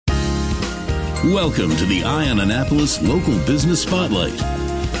Welcome to the Eye on Annapolis Local Business Spotlight.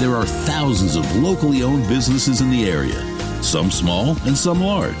 There are thousands of locally owned businesses in the area, some small and some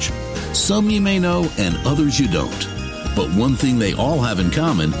large. Some you may know and others you don't. But one thing they all have in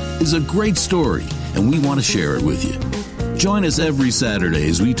common is a great story, and we want to share it with you. Join us every Saturday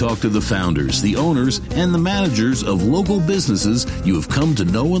as we talk to the founders, the owners, and the managers of local businesses you have come to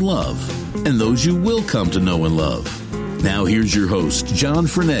know and love, and those you will come to know and love. Now here's your host, John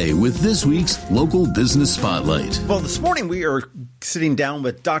Frenay, with this week's Local Business Spotlight. Well, this morning we are sitting down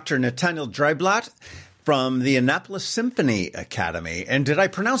with Dr. Nathaniel Dreiblatt from the Annapolis Symphony Academy. And did I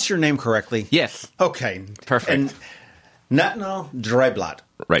pronounce your name correctly? Yes. Okay. Perfect. And Nathaniel Dreiblatt.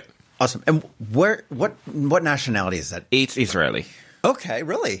 Right. Awesome. And what nationality is that? It's Israeli. Okay,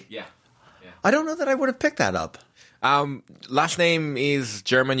 really? Yeah. I don't know that I would have picked that up. Last name is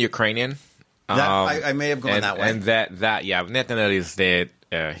German-Ukrainian. I may have gone that way. And Nathaniel is the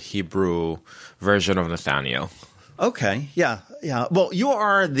Hebrew version of Nathaniel. Okay, yeah. Well, you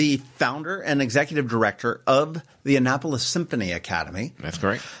are the founder and executive director of the Annapolis Symphony Academy. That's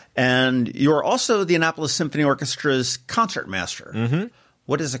correct. And you're also the Annapolis Symphony Orchestra's concertmaster. Mm-hmm.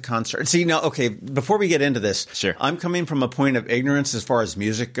 What is a concert? See, now, okay, before we get into this, sure. I'm coming from a point of ignorance as far as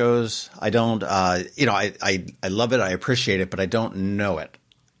music goes. I don't, I love it, I appreciate it, but I don't know it.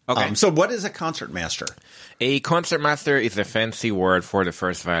 Okay. So what is a concertmaster? A concertmaster is a fancy word for the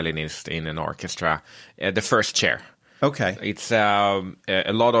first violinist in an orchestra, the first chair. Okay. It's a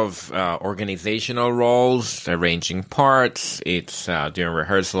lot of organizational roles, arranging parts. It's during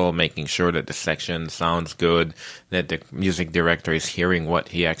rehearsal, making sure that the section sounds good, that the music director is hearing what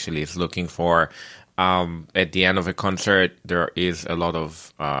he actually is looking for. At the end of a concert, there is a lot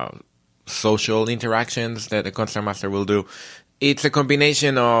of social interactions that the concertmaster will do. It's a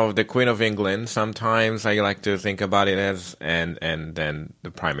combination of the Queen of England. Sometimes I like to think about it as, and then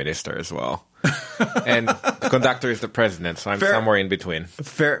the Prime Minister as well. And the conductor is the president, so I'm somewhere in between.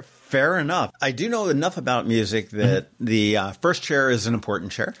 Fair enough. I do know enough about music that the first chair is an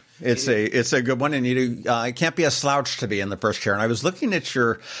important chair. It's a good one, and it can't be a slouch to be in the first chair. And I was looking at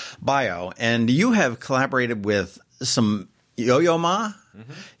your bio, and you have collaborated with some Yo-Yo Ma,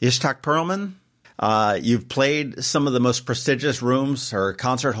 Ishtak Perlman. You've played some of the most prestigious rooms or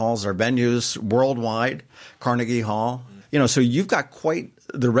concert halls or venues worldwide, Carnegie Hall. So you've got quite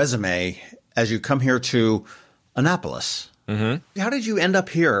the resume as you come here to Annapolis. Mm-hmm. How did you end up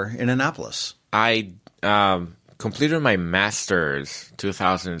here in Annapolis? I completed my master's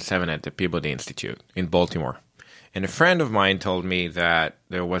 2007 at the Peabody Institute in Baltimore. And a friend of mine told me that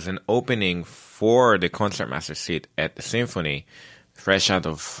there was an opening for the concertmaster seat at the Symphony. Fresh out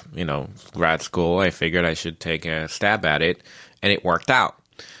of, grad school, I figured I should take a stab at it, and it worked out.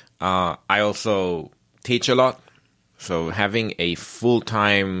 I also teach a lot, so having a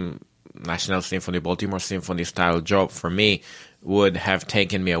full-time National Symphony, Baltimore Symphony style job for me would have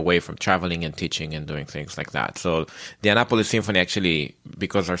taken me away from traveling and teaching and doing things like that. So the Annapolis Symphony actually,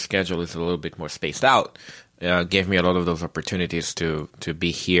 because our schedule is a little bit more spaced out, gave me a lot of those opportunities to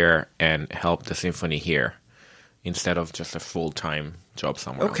be here and help the symphony here, instead of just a full-time job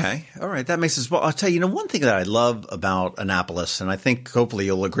somewhere else. Okay. All right. That makes sense. Well, I'll tell you, one thing that I love about Annapolis, and I think hopefully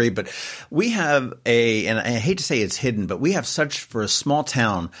you'll agree, but we have and I hate to say it's hidden, but we have for a small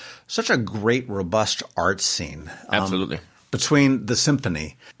town, such a great, robust art scene. Absolutely. Between the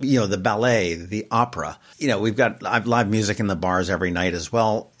symphony, the ballet, the opera. We've got live music in the bars every night as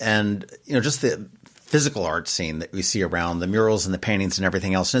well. And, just the physical art scene that we see around, the murals and the paintings and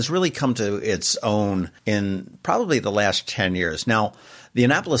everything else. And it's really come to its own in probably the last 10 years. Now, the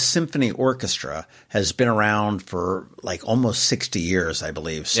Annapolis Symphony Orchestra has been around for almost 60 years, I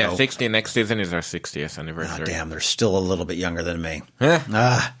believe. So, yeah, 60. Next season is our 60th anniversary. Oh, damn, they're still a little bit younger than me.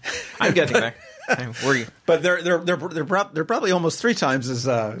 I'm getting there. But they're probably almost 3 times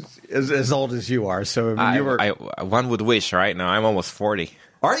as old as you are. So one would wish, right? Now I'm almost 40.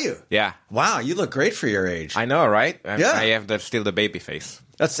 Are you? Yeah. Wow, you look great for your age. I know, right? Yeah. I have still the baby face.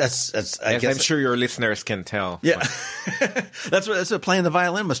 I guess I'm sure your listeners can tell. Yeah. That's what playing the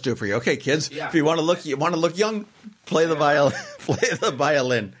violin must do for you. Okay, kids, if you want to look young, play the violin. Play the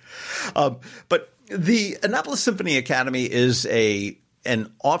violin. But the Annapolis Symphony Academy is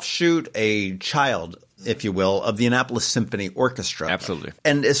an offshoot, a child, if you will, of the Annapolis Symphony Orchestra. Absolutely.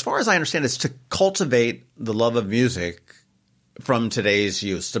 And as far as I understand, it's to cultivate the love of music from today's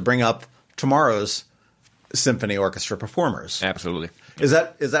youth, to bring up tomorrow's symphony orchestra performers. Absolutely. Is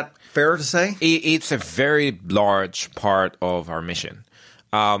that fair to say? It's a very large part of our mission.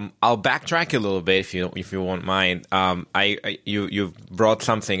 I'll backtrack a little bit if you won't mind. You brought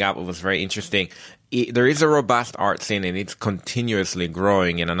something up that was very interesting. there is a robust art scene, and it's continuously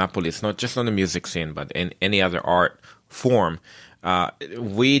growing in Annapolis, not just on the music scene, but in any other art form.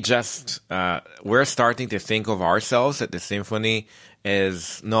 We're starting to think of ourselves at the Symphony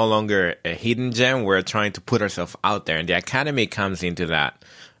as no longer a hidden gem. We're trying to put ourselves out there, and the Academy comes into that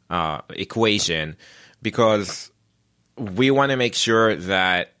equation because we want to make sure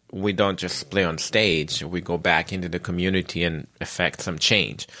that we don't just play on stage. We go back into the community and affect some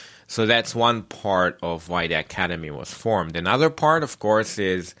change. So that's one part of why the Academy was formed. Another part, of course,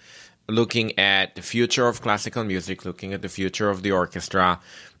 is looking at the future of classical music, looking at the future of the orchestra,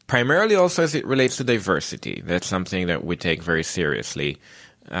 primarily also as it relates to diversity. That's something that we take very seriously.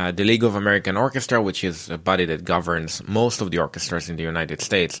 The League of American Orchestra, which is a body that governs most of the orchestras in the United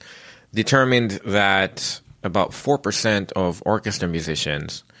States, determined that about 4% of orchestra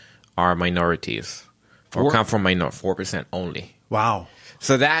musicians are minorities or come from 4% only. Wow.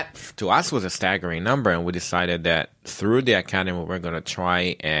 So that, to us, was a staggering number, and we decided that through the Academy, we're going to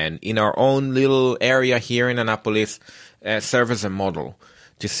try and, in our own little area here in Annapolis, serve as a model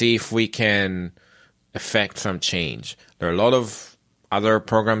to see if we can affect some change. There are a lot of other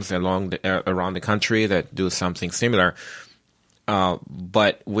programs around the country that do something similar,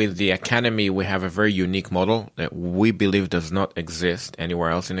 but with the Academy, we have a very unique model that we believe does not exist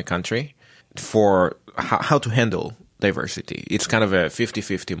anywhere else in the country for how to handle diversity. It's kind of a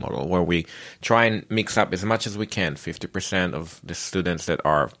 50-50 model where we try and mix up as much as we can, 50% of the students that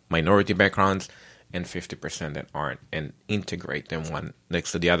are minority backgrounds and 50% that aren't, and integrate them one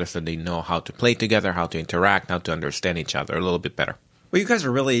next to the other so they know how to play together, how to interact, how to understand each other a little bit better. Well, you guys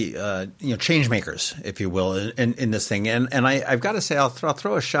are really, change makers, if you will, in this thing. And I've got to say, I'll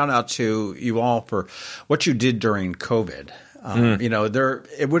throw a shout out to you all for what you did during COVID.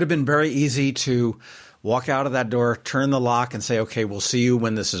 It would have been very easy to walk out of that door, turn the lock, and say, okay, we'll see you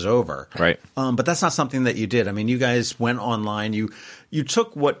when this is over. Right. But that's not something that you did. I mean, you guys went online. You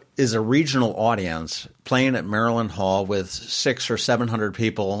took what is a regional audience playing at Maryland Hall with 600 or 700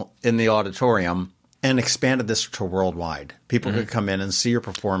 people in the auditorium and expanded this to worldwide. People could come in and see your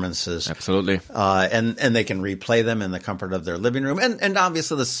performances. Absolutely. And they can replay them in the comfort of their living room. And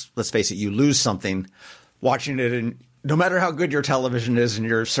obviously, let's face it, you lose something watching it in – no matter how good your television is and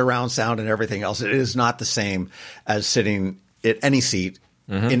your surround sound and everything else, it is not the same as sitting at any seat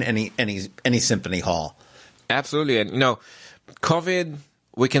in any symphony hall. Absolutely. And, COVID,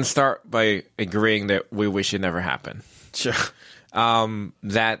 we can start by agreeing that we wish it never happened. Sure.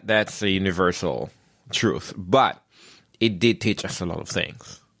 That's a universal truth. But it did teach us a lot of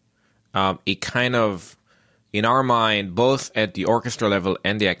things. It kind of, in our mind, both at the orchestra level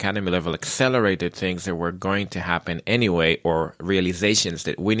and the academy level, accelerated things that were going to happen anyway, or realizations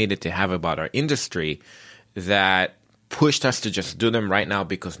that we needed to have about our industry that pushed us to just do them right now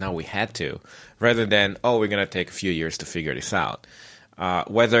because now we had to, rather than, we're going to take a few years to figure this out.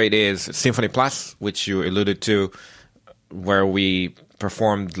 Whether it is Symphony Plus, which you alluded to, where we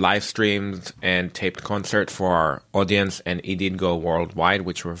performed live streams and taped concert for our audience, and it did go worldwide,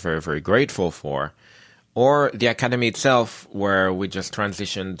 which we're very, very grateful for. Or the academy itself, where we just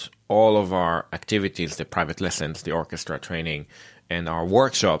transitioned all of our activities, the private lessons, the orchestra training, and our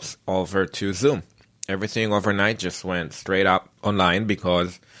workshops over to Zoom. Everything overnight just went straight up online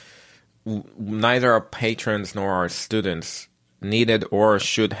because neither our patrons nor our students needed or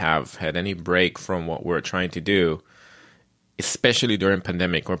should have had any break from what we're trying to do, especially during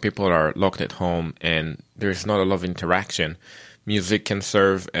pandemic where people are locked at home and there's not a lot of interaction. Music can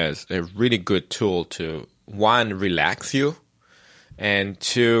serve as a really good tool to, one, relax you, and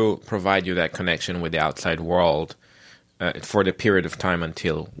two, provide you that connection with the outside world for the period of time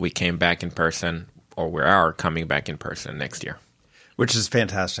until we came back in person, or we are coming back in person next year. Which is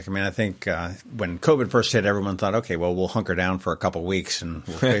fantastic. I mean, I think when COVID first hit, everyone thought, okay, well, we'll hunker down for a couple weeks and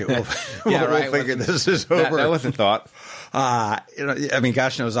we'll figure this is over. That was a thought.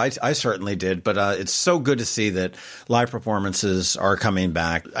 Gosh knows, I certainly did. But it's so good to see that live performances are coming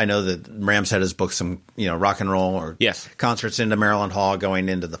back. I know that Ram's Head has booked some, rock and roll or concerts into Maryland Hall going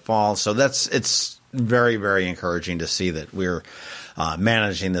into the fall. So it's very, very encouraging to see that we're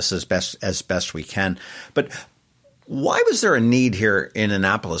managing this as best we can. But why was there a need here in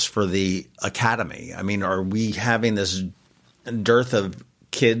Annapolis for the academy? I mean, are we having this dearth of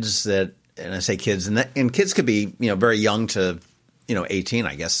kids that, and I say kids, and kids could be, very young to, 18,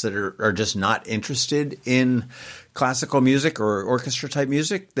 I guess, that are just not interested in classical music or orchestra type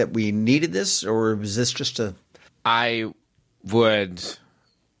music, that we needed this, or was this just a? I would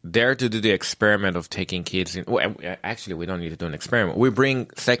dare to do the experiment of taking kids in. Well, actually, we don't need to do an experiment. We bring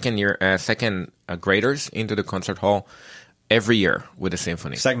second graders into the concert hall every year with the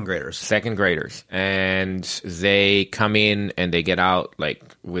symphony. Second graders. And they come in and they get out like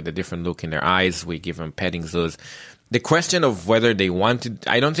with a different look in their eyes. We give them petting zoos. The question of whether they want to,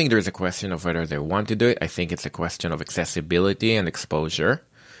 I don't think there's a question of whether they want to do it. I think it's a question of accessibility and exposure.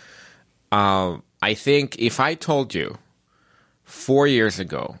 I think if I told you 4 years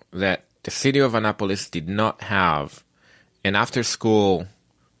ago that the city of Annapolis did not have an after-school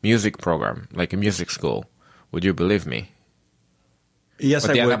music program, like a music school, would you believe me? Yes,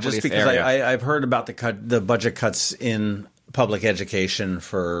 But I the would, Annapolis just because I've heard about the budget cuts in public education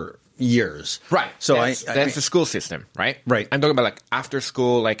for years. Right. So that's the school system, right? Right. I'm talking about like after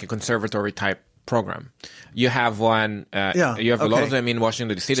school, like a conservatory type program. You have one. You have a lot of them in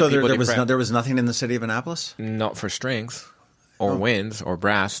Washington D.C. So there was nothing in the city of Annapolis? Not for strings, or winds, or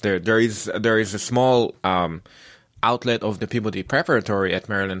brass. There is a small outlet of the Peabody Preparatory at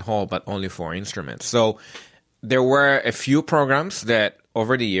Maryland Hall, but only for instruments. So there were a few programs that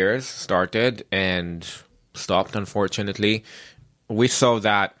over the years started and stopped, unfortunately. We saw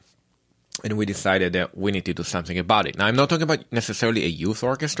that and we decided that we need to do something about it. Now, I'm not talking about necessarily a youth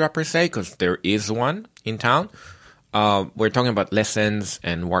orchestra per se, because there is one in town. We're talking about lessons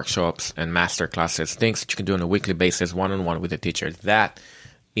and workshops and master classes, things that you can do on a weekly basis, one-on-one with a teacher. That,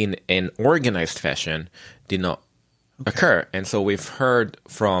 in an organized fashion, did not occur. And so I heard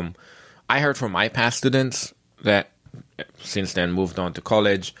from my past students that since then moved on to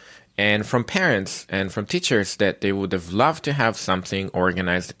college, and from parents and from teachers that they would have loved to have something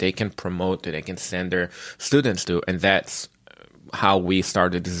organized that they can promote, that they can send their students to. And that's how we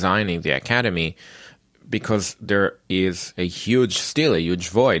started designing the academy, because there is still a huge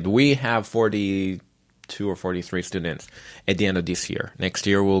void. We have 42 or 43 students at the end of this year. Next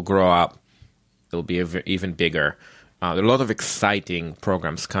year we'll grow up. It'll be even bigger. There are a lot of exciting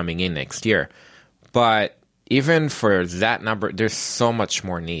programs coming in next year. But even for that number, there's so much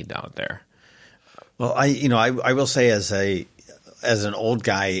more need out there. Well, I will say as an old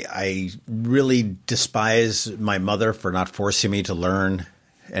guy, I really despise my mother for not forcing me to learn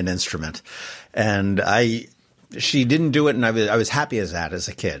an instrument, and she didn't do it, and I was happy as that as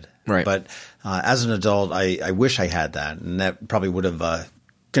a kid. Right. But as an adult, I wish I had that, and that probably would have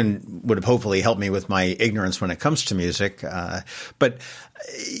hopefully helped me with my ignorance when it comes to music. But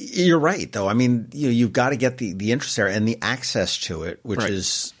you're right, though. I mean, you've got to get the interest there and the access to it, which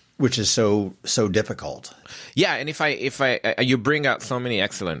is so difficult. Yeah, and if you bring out so many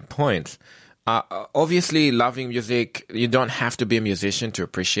excellent points. Obviously, loving music, you don't have to be a musician to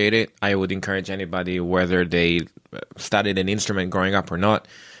appreciate it. I would encourage anybody, whether they studied an instrument growing up or not,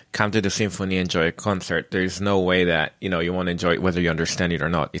 come to the Symphony, enjoy a concert. There's no way that you want to enjoy it whether you understand it or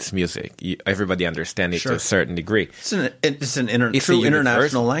not. It's music. Everybody understands it to a certain degree. It's a true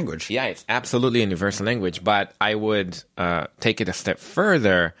international language. Yeah, it's absolutely a universal language. But I would take it a step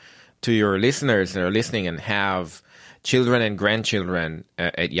further to your listeners that are listening and have children and grandchildren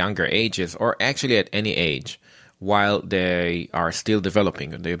at younger ages, or actually at any age, while they are still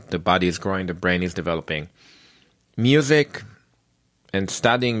developing. The body is growing, the brain is developing. Music and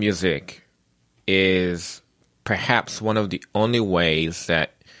studying music is perhaps one of the only ways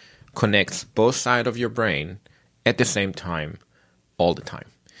that connects both sides of your brain at the same time, all the time.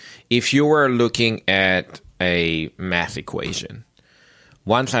 If you were looking at a math equation,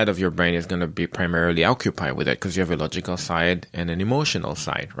 one side of your brain is going to be primarily occupied with it because you have a logical side and an emotional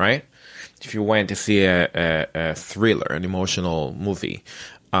side, right? If you went to see a thriller, an emotional movie,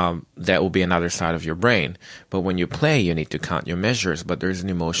 that will be another side of your brain. But when you play, you need to count your measures, but there's an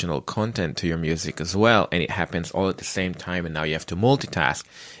emotional content to your music as well, and it happens all at the same time, and now you have to multitask.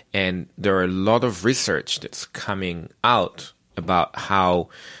 And there are a lot of research that's coming out about how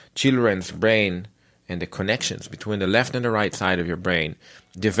children's brain and the connections between the left and the right side of your brain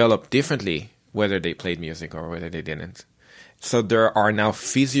develop differently, whether they played music or whether they didn't. So there are now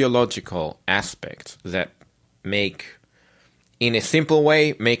physiological aspects that make, in a simple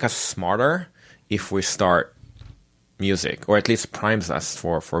way, make us smarter if we start music, or at least primes us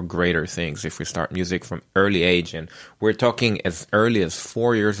for greater things if we start music from early age. And we're talking as early as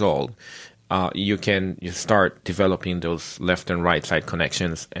 4 years old. You start developing those left and right side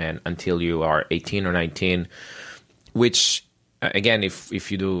connections, and until you are 18 or 19, which again, if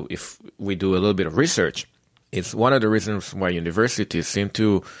we do a little bit of research, it's one of the reasons why universities seem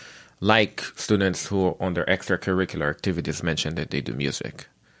to like students who on their extracurricular activities mention that they do music.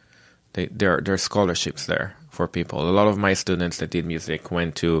 There are scholarships there for people. A lot of my students that did music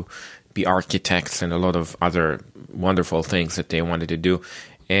went to be architects and a lot of other wonderful things that they wanted to do,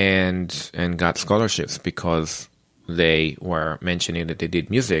 and got scholarships because they were mentioning that they did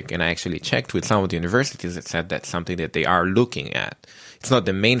music, and I actually checked with some of the universities that said that's something that they are looking at. It's not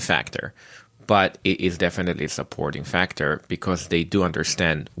the main factor, but it is definitely a supporting factor because they do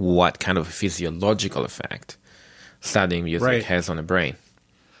understand what kind of physiological effect studying music has on the brain.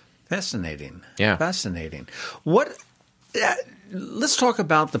 Fascinating. Yeah. Fascinating. Let's talk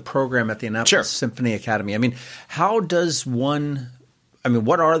about the program at the Annapolis Symphony Academy. I mean, what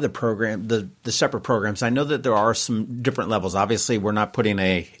are the separate programs? I know that there are some different levels. Obviously, we're not putting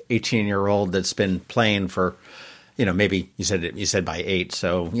a 18-year-old that's been playing for, maybe you said by 8,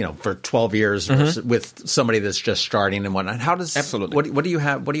 so, for 12 years with somebody that's just starting and whatnot. Absolutely. What do you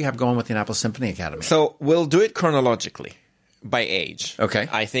have going with the Annapolis Symphony Academy? So we'll do it chronologically by age. Okay.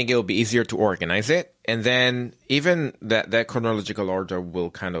 I think it'll be easier to organize it. And then even that chronological order will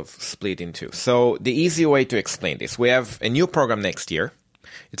kind of split into. So the easy way to explain this, we have a new program next year.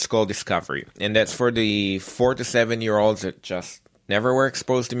 It's called Discovery. And that's for the 4 to 7-year-olds that just never were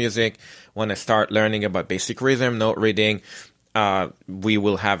exposed to music, want to start learning about basic rhythm, note reading. We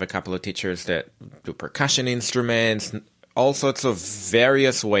will have a couple of teachers that do percussion instruments, all sorts of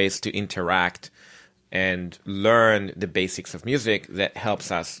various ways to interact and learn the basics of music that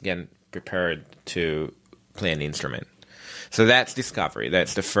helps us get prepared to play an instrument. So that's Discovery.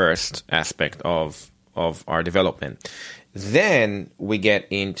 That's the first aspect of our development. Then we get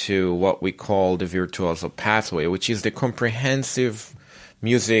into what we call the virtuoso pathway, which is the comprehensive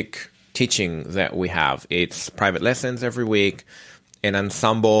music teaching that we have. It's private lessons every week, an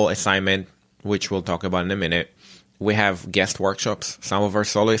ensemble assignment, which we'll talk about in a minute. We have guest workshops. Some of our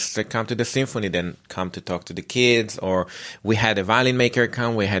soloists that come to the symphony then come to talk to the kids, or we had a violin maker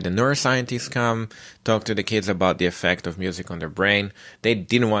come, we had a neuroscientist come, talk to the kids about the effect of music on their brain. They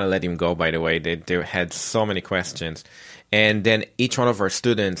didn't want to let him go, by the way. They had so many questions. And then each one of our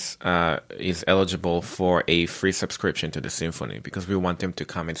students is eligible for a free subscription to the symphony because we want them to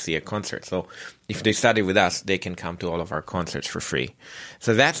come and see a concert. So if they study with us, they can come to all of our concerts for free.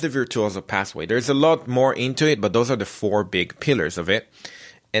 So that's the virtuoso pathway. There's a lot more into it, but those are the 4 big pillars of it.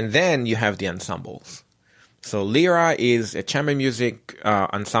 And then you have the ensembles. So Lyra is a chamber music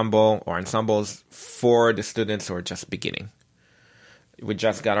ensemble or ensembles for the students who are just beginning. We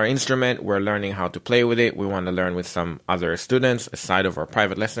just got our instrument. We're learning how to play with it. We want to learn with some other students aside of our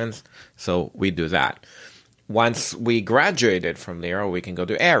private lessons. So we do that. Once we graduated from Lyra, we can go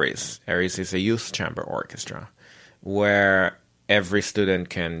to Aries. Aries is a youth chamber orchestra where every student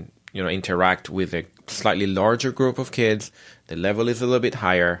can, interact with a slightly larger group of kids. The level is a little bit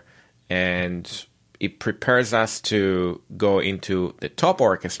higher, and it prepares us to go into the top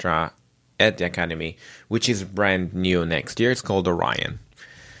orchestra at the Academy, which is brand new next year. It's called Orion.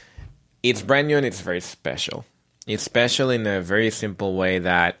 It's brand new and it's very special. It's special in a very simple way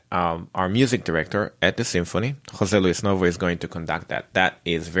that our music director at the Symphony, Jose Luis Novo, is going to conduct that. That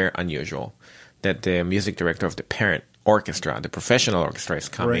is very unusual, that the music director of the parent orchestra, the professional orchestra, is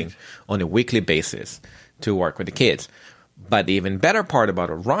coming on a weekly basis to work with the kids. But the even better part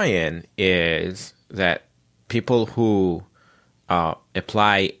about Orion is that people who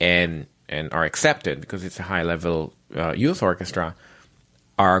apply and are accepted, because it's a high-level youth orchestra,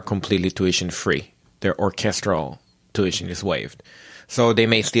 are completely tuition-free. Their orchestral tuition is waived. So they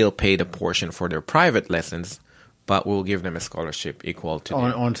may still pay the portion for their private lessons, but we'll give them a scholarship equal to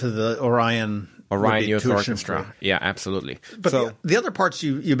onto the Orion Youth Orchestra. Free. Yeah, absolutely. But so, the other parts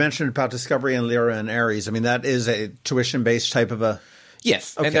you mentioned about Discovery and Lyra and Aries, I mean, that is a tuition-based type of a...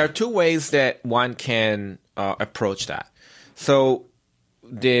 Yes, okay. And there are 2 ways that one can approach that. So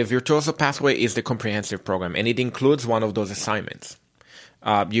the Virtuoso Pathway is the comprehensive program, and it includes one of those assignments.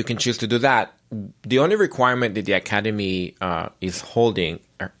 You can choose to do that. The only requirement that the Academy is holding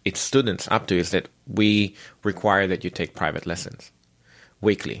its students up to is that we require that you take private lessons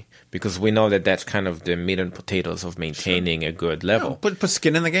weekly, because we know that that's kind of the meat and potatoes of maintaining a good level. Put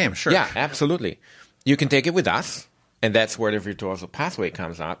skin in the game, sure. Yeah, absolutely. You can take it with us, and that's where the Virtuoso Pathway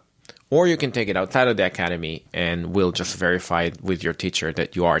comes up. Or you can take it outside of the Academy, and we'll just verify with your teacher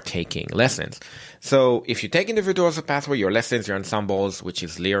that you are taking lessons. So if you're taking the Virtuoso Pathway, your lessons, your ensembles, which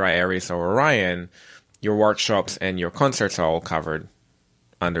is Lyra, Aries, or Orion, your workshops and your concerts are all covered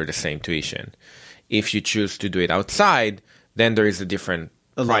under the same tuition. If you choose to do it outside, then there is a different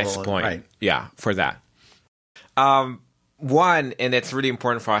price point for that. One, and it's really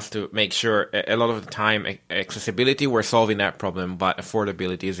important for us to make sure, a lot of the time, accessibility, we're solving that problem, but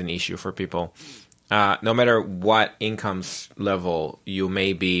affordability is an issue for people. No matter what income level you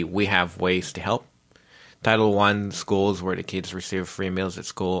may be, we have ways to help. Title I schools where the kids receive free meals at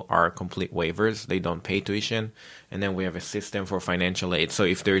school are complete waivers. They don't pay tuition. And then we have a system for financial aid. So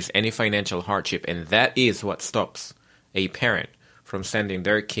if there is any financial hardship, and that is what stops a parent from sending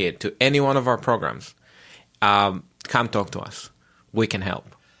their kid to any one of our programs, come talk to us. We can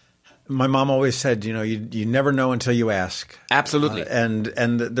help. My mom always said, you never know until you ask. Absolutely. And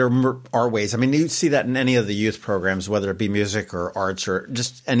there are ways. I mean, you see that in any of the youth programs, whether it be music or arts or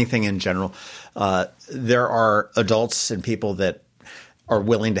just anything in general. There are adults and people that are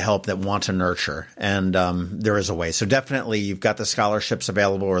willing to help, that want to nurture, and there is a way. So definitely you've got the scholarships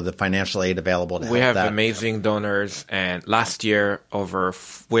available or the financial aid available to help. We have that. Amazing donors, and last year we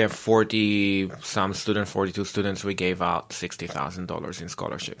have 40-some students, 42 students. We gave out $60,000 in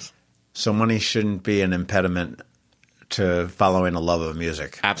scholarships. So money shouldn't be an impediment to following a love of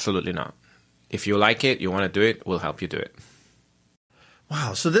music. Absolutely not. If you like it, you want to do it, we'll help you do it.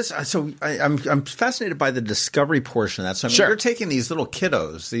 Wow. So I'm fascinated by the discovery portion of that. So Sure. You're taking these little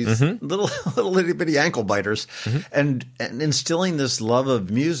kiddos, these little itty bitty ankle biters, and instilling this love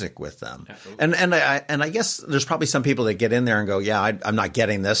of music with them. Absolutely. And I guess there's probably some people that get in there and go, yeah, I'm not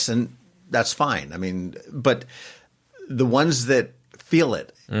getting this, and that's fine. I mean, but the ones that feel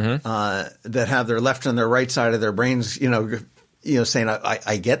it, that have their left and their right side of their brains, saying,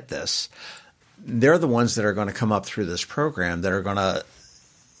 I get this. They're the ones that are going to come up through this program that are going to,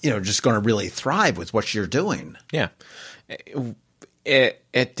 just going to really thrive with what you're doing. Yeah.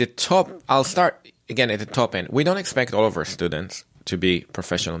 At the top, I'll start again at the top end. We don't expect all of our students to be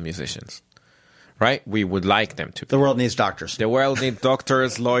professional musicians, right? We would like them to be. The world needs doctors. The world needs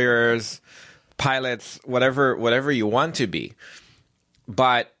doctors, lawyers, pilots, whatever you want to be.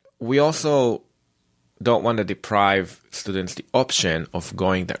 But we also don't want to deprive students the option of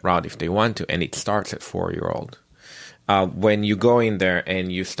going that route if they want to, and it starts at 4-year-old. When you go in there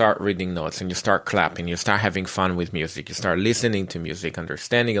and you start reading notes and you start clapping, you start having fun with music, you start listening to music,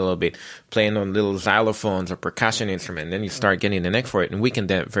 understanding a little bit, playing on little xylophones or percussion instrument, and then you start getting the knack for it, and we can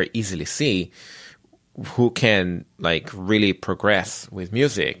then very easily see who can really progress with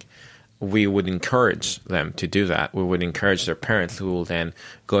music. We would encourage them to do that. We would encourage their parents, who will then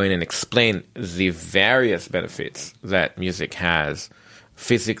go in and explain the various benefits that music has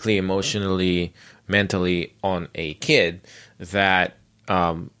physically, emotionally, mentally on a kid that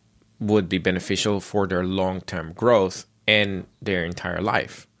would be beneficial for their long-term growth and their entire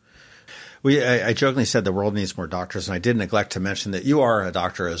life. I jokingly said the world needs more doctors, and I did neglect to mention that you are a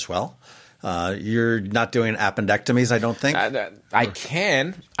doctor as well. You're not doing appendectomies, I don't think. I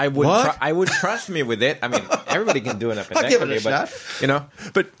can. I would. I would trust me with it. I mean, everybody can do an appendectomy. I'll give it a shot.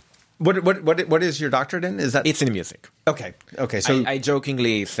 But what is your doctorate in? Is that it's in music? Okay. So I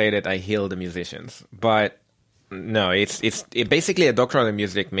jokingly say that I heal the musicians, but no, it's basically a doctorate in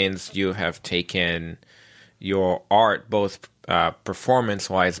music means you have taken your art, both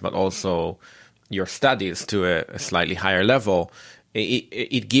performance-wise, but also your studies to a slightly higher level.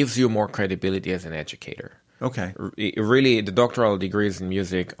 It gives you more credibility as an educator. Okay. Really, the doctoral degrees in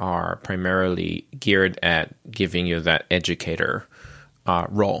music are primarily geared at giving you that educator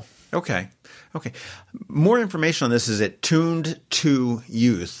role. Okay. More information on this is at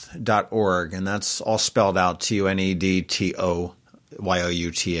tuned2youth.org, and that's all spelled out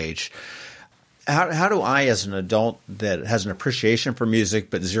TUNEDTOYOUTH. How do I, as an adult that has an appreciation for music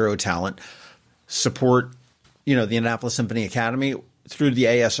but zero talent, support the Annapolis Symphony Academy through the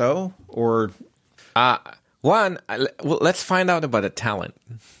ASO? Or let's find out about the talent.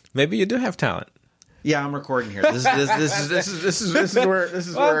 Maybe you do have talent. Yeah, I'm recording here. This is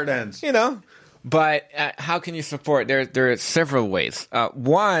where it ends. But how can you support? There are several ways.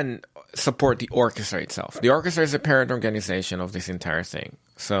 One, support the orchestra itself. The orchestra is a parent organization of this entire thing.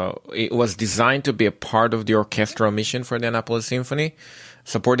 So it was designed to be a part of the orchestral mission for the Annapolis Symphony.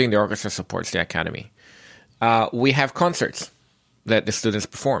 Supporting the orchestra supports the academy. We have concerts that the students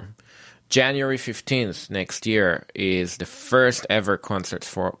perform. January 15th next year is the first ever concert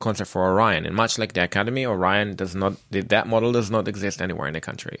for Orion. And much like the Academy, that model does not exist anywhere in the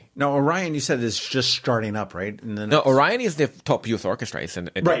country. No, Orion, you said, is just starting up, right? No, Orion is the top youth orchestra. It's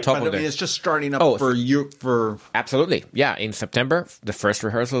at the top of it's just starting up for you. Absolutely. Yeah, in September, the first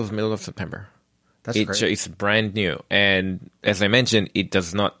rehearsal is middle of September. That's great. It's brand new. And as I mentioned,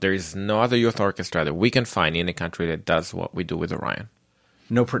 there is no other youth orchestra that we can find in the country that does what we do with Orion.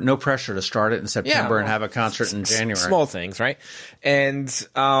 No pressure to start it in September and have a concert in January. Small things, right? And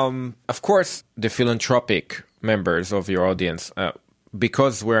of course, the philanthropic members of your audience,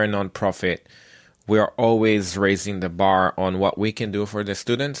 because we're a nonprofit, we are always raising the bar on what we can do for the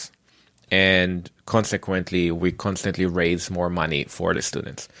students. And consequently, we constantly raise more money for the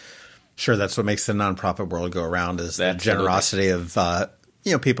students. Sure, that's what makes the nonprofit world go around is the Absolutely. generosity of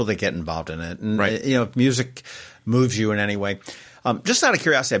people that get involved in it. And Right. if music moves you in any way. Just out of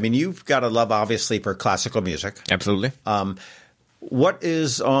curiosity, I mean, you've got a love, obviously, for classical music. Absolutely. What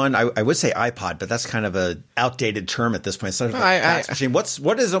is on? I would say iPod, but that's kind of a outdated term at this point. It's not a fax machine.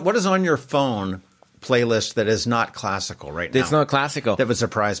 What is on your phone playlist that is not classical right now? It's not classical. That would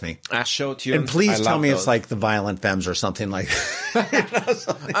surprise me. Show tunes. And please I tell love me those. it's like the Violent Femmes or something like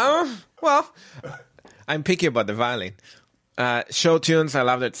that. Well, I'm picky about the violin. Show tunes, I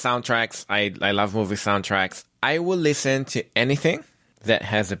love it. Soundtracks, I love movie soundtracks. I will listen to anything that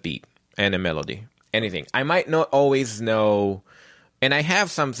has a beat and a melody. Anything. I might not always know, and I have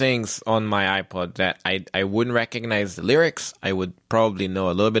some things on my iPod that I wouldn't recognize the lyrics. I would probably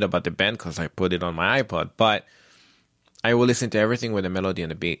know a little bit about the band because I put it on my iPod, but I will listen to everything with a melody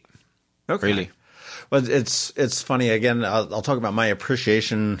and a beat. Okay. Really. Well, it's funny. Again, I'll talk about my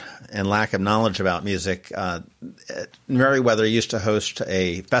appreciation and lack of knowledge about music. Merriweather used to host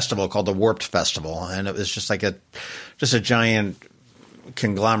a festival called the Warped Festival, and it was just like a giant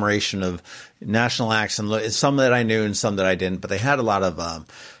conglomeration of national acts, and some that I knew and some that I didn't. But they had a lot of,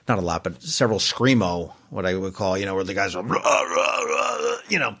 not a lot, but several screamo, what I would call, where the guys are, rah, rah,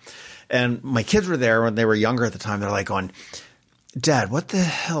 rah, And my kids were there when they were younger at the time. They're like going, "Dad, what the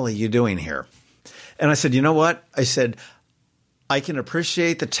hell are you doing here?" And I said, "You know what?" I said, "I can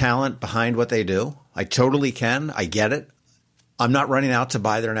appreciate the talent behind what they do. I totally can. I get it. I'm not running out to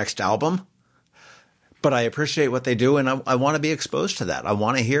buy their next album, but I appreciate what they do, and I want to be exposed to that. I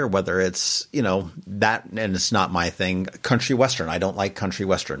want to hear whether it's, that, and it's not my thing, country western. I don't like country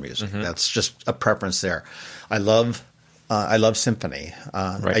western music. Mm-hmm. That's just a preference there. I love symphony.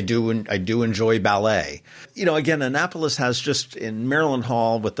 Right. I do enjoy ballet. Again, Annapolis has just in Maryland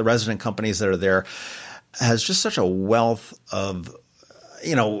Hall with the resident companies that are there has just such a wealth of,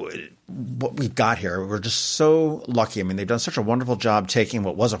 what we've got here. We're just so lucky. I mean, they've done such a wonderful job taking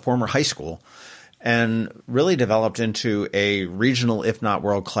what was a former high school and really developed into a regional, if not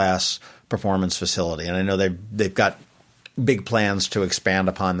world-class performance facility. And I know they've got big plans to expand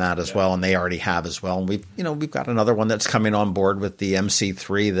upon that as well, and they already have as well. And we've got another one that's coming on board with the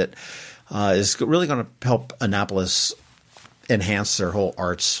MC3 that is really going to help Annapolis enhance their whole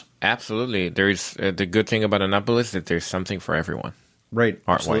arts. Absolutely. There's the good thing about Annapolis is that there's something for everyone. Right.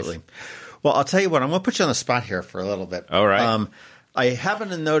 Art-wise. Absolutely. Well, I'll tell you what, I'm going to put you on the spot here for a little bit. All right. I happen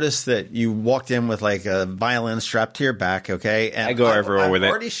to notice that you walked in with like a violin strapped to your back, okay? And I go everywhere with it.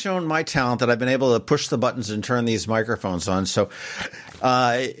 I've already shown my talent that I've been able to push the buttons and turn these microphones on. So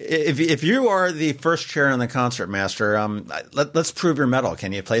if you are the first chair in the concert master, let's prove your mettle.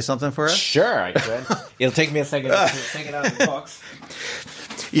 Can you play something for us? Sure, I could. It'll take me a second to take it out of the box.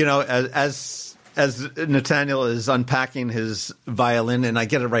 As Nathaniel is unpacking his violin, and I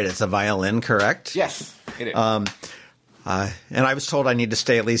get it right, it's a violin, correct? Yes, it is. And I was told I need to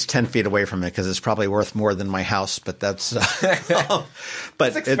stay at least 10 feet away from it because it's probably worth more than my house. But that's but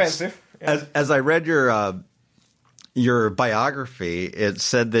it's expensive. As I read your biography, it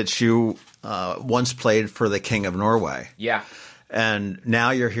said that you once played for the King of Norway. Yeah. And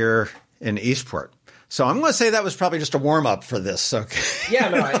now you're here in Eastport. So I'm going to say that was probably just a warm up for this. Okay. Yeah,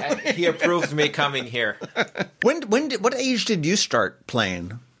 no, he approved me coming here. What age did you start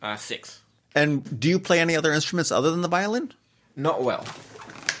playing? 6. And do you play any other instruments other than the violin? Not well.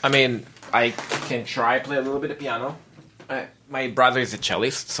 I mean, I can try play a little bit of piano. My brother is a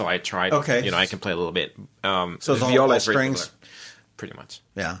cellist, so I tried. Okay. I can play a little bit. So it's all viola is very strings? similar, pretty much.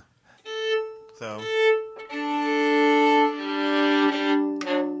 Yeah. So.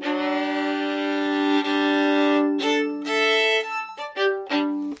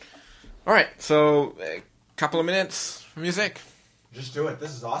 All right, so a couple of minutes of music. Just do it.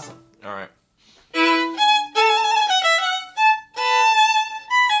 This is awesome. All right.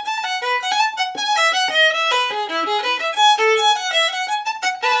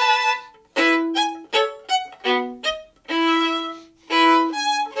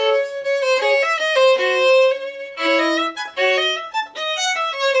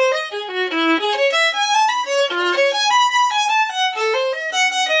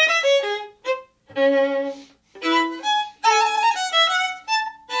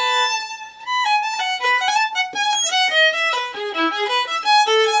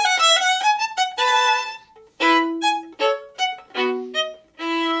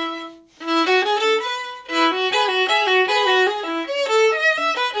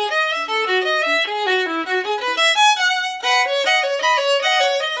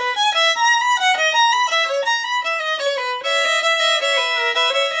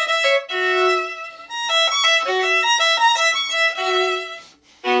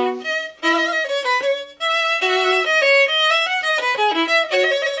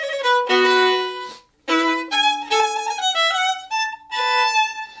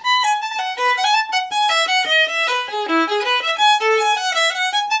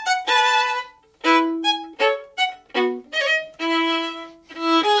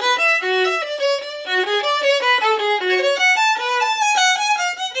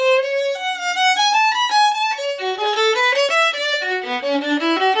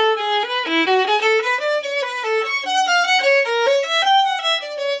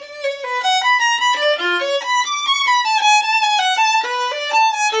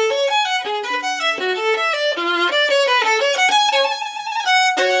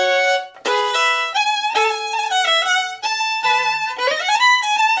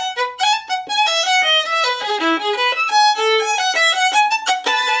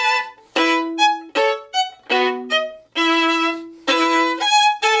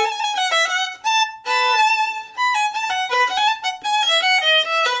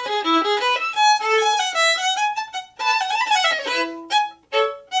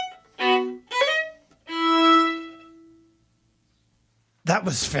 That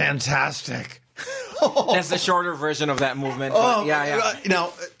was fantastic. That's the shorter version of that movement. But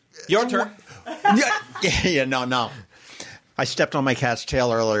Now, your turn. No. I stepped on my cat's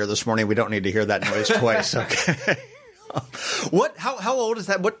tail earlier this morning. We don't need to hear that noise twice. Okay. How old is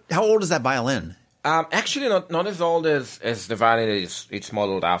that? How old is that violin? Actually, not as old as the violin it's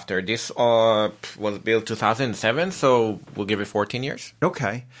modeled after. This was built 2007, so we'll give it 14 years.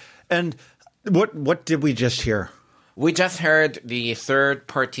 Okay. And what did we just hear? We just heard the third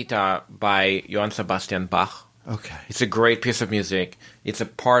partita by Johann Sebastian Bach. Okay. It's a great piece of music. It's a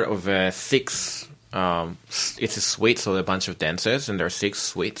part of a six. It's a suite, so a bunch of dances, and there are 6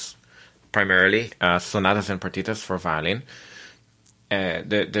 suites, primarily sonatas and partitas for violin.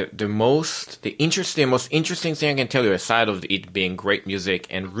 The most interesting thing I can tell you, aside of it being great music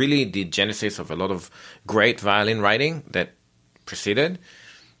and really the genesis of a lot of great violin writing that preceded,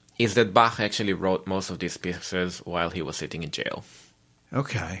 is that Bach actually wrote most of these pieces while he was sitting in jail.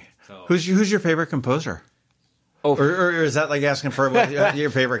 Okay. So, who's your favorite composer? Oh, or is that like asking for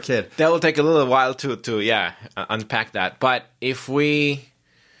your favorite kid? That will take a little while to unpack that. But if we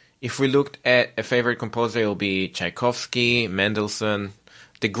looked at a favorite composer, it'll be Tchaikovsky, Mendelssohn,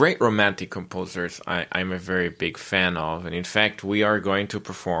 the great romantic composers I'm a very big fan of. And in fact, we are going to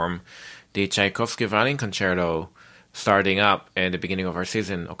perform the Tchaikovsky Violin Concerto starting up at the beginning of our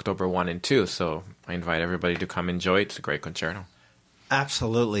season, October 1 and 2. So I invite everybody to come enjoy it. It's a great concerto.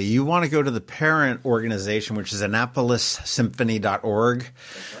 Absolutely. You want to go to the parent organization, which is AnnapolisSymphony.org.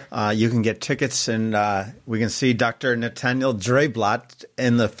 You can get tickets, and we can see Dr. Nathaniel Dreyblatt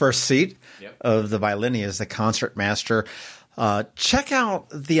in the first seat of the violin. He is the concert master. Check out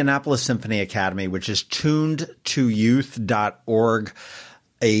the Annapolis Symphony Academy, which is tunedtoyouth.org.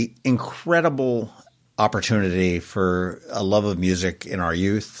 A incredible opportunity for a love of music in our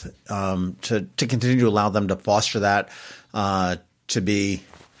youth, to continue to allow them to foster that, to be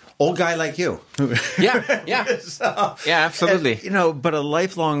old guy like you. Yeah. So, yeah, absolutely. And, but a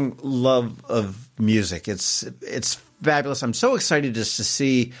lifelong love of music. It's fabulous. I'm so excited just to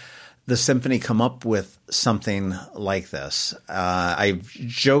see the symphony come up with something like this. I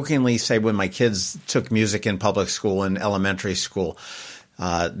jokingly say when my kids took music in public school and elementary school,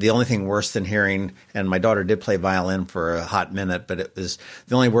 the only thing worse than hearing, and my daughter did play violin for a hot minute, but it was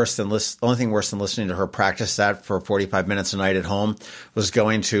the only thing worse than listening to her practice that for 45 minutes a night at home was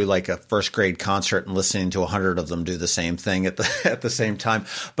going to like a first grade concert and listening to 100 of them do the same thing at the same time.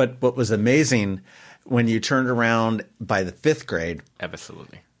 But what was amazing when you turned around by the 5th grade,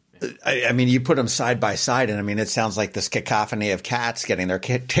 absolutely. I mean, you put them side by side, and I mean, it sounds like this cacophony of cats getting their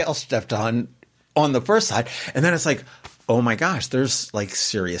tail stepped on the first side, and then it's like, oh my gosh, there's like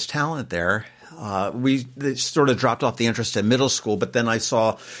serious talent there. They sort of dropped off the interest in middle school, but then I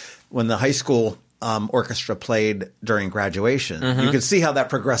saw when the high school orchestra played during graduation, you could see how that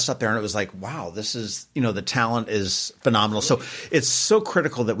progressed up there, and it was like, wow, this is, the talent is phenomenal. So it's so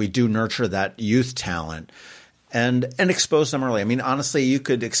critical that we do nurture that youth talent and expose them early. I mean, honestly, you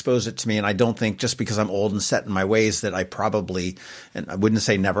could expose it to me, and I don't think just because I'm old and set in my ways that I probably, and I wouldn't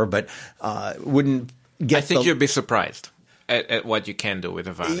say never, but wouldn't get. I think you'd be surprised at what you can do with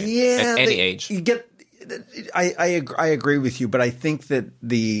a violin at any age. I agree with you, but I think that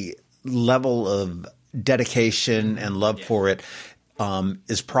the level of dedication and love for it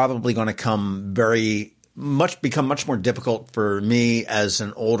is probably going to become much more difficult for me as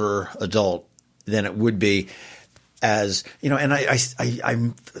an older adult than it would be as, and I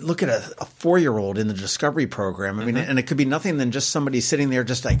look at a 4-year-old in the Discovery program. I mean, and it could be nothing than just somebody sitting there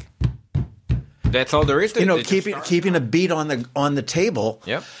just like, that's all there is to it. Keeping a beat on the table,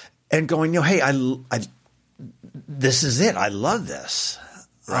 and going, hey, I this is it. I love this,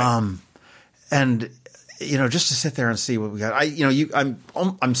 right. And just to sit there and see what we got.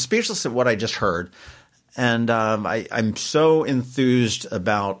 I'm speechless at what I just heard, and I'm so enthused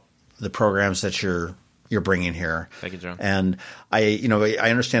about the programs that you're bringing here. Thank you, John. And I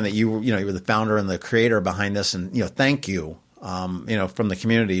understand that you were the founder and the creator behind this, and thank you. From the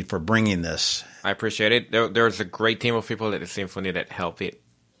community for bringing this. I appreciate it. There's a great team of people at the Symphony that help it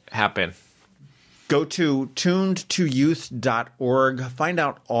happen. Go to tunedtoyouth.org. Find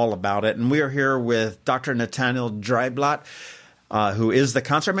out all about it. And we are here with Dr. Nathaniel Dreyblatt, who is the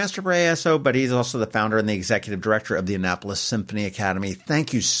concertmaster for ASO, but he's also the founder and the executive director of the Annapolis Symphony Academy.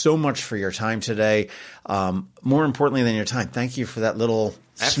 Thank you so much for your time today. More importantly than your time, thank you for that little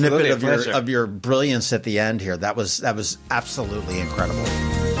snippet of your brilliance at the end here. That was absolutely incredible.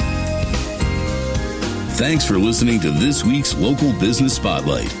 Thanks for listening to this week's Local Business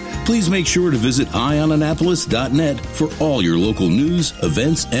Spotlight. Please make sure to visit eyeonannapolis.net for all your local news,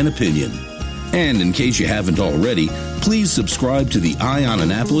 events, and opinion. And in case you haven't already, please subscribe to the Eye on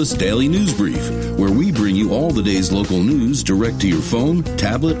Annapolis Daily News Brief, where we bring you all the day's local news direct to your phone,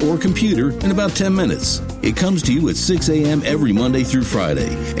 tablet, or computer in about 10 minutes. It comes to you at 6 a.m. every Monday through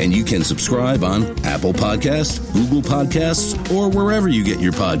Friday, and you can subscribe on Apple Podcasts, Google Podcasts, or wherever you get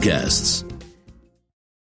your podcasts.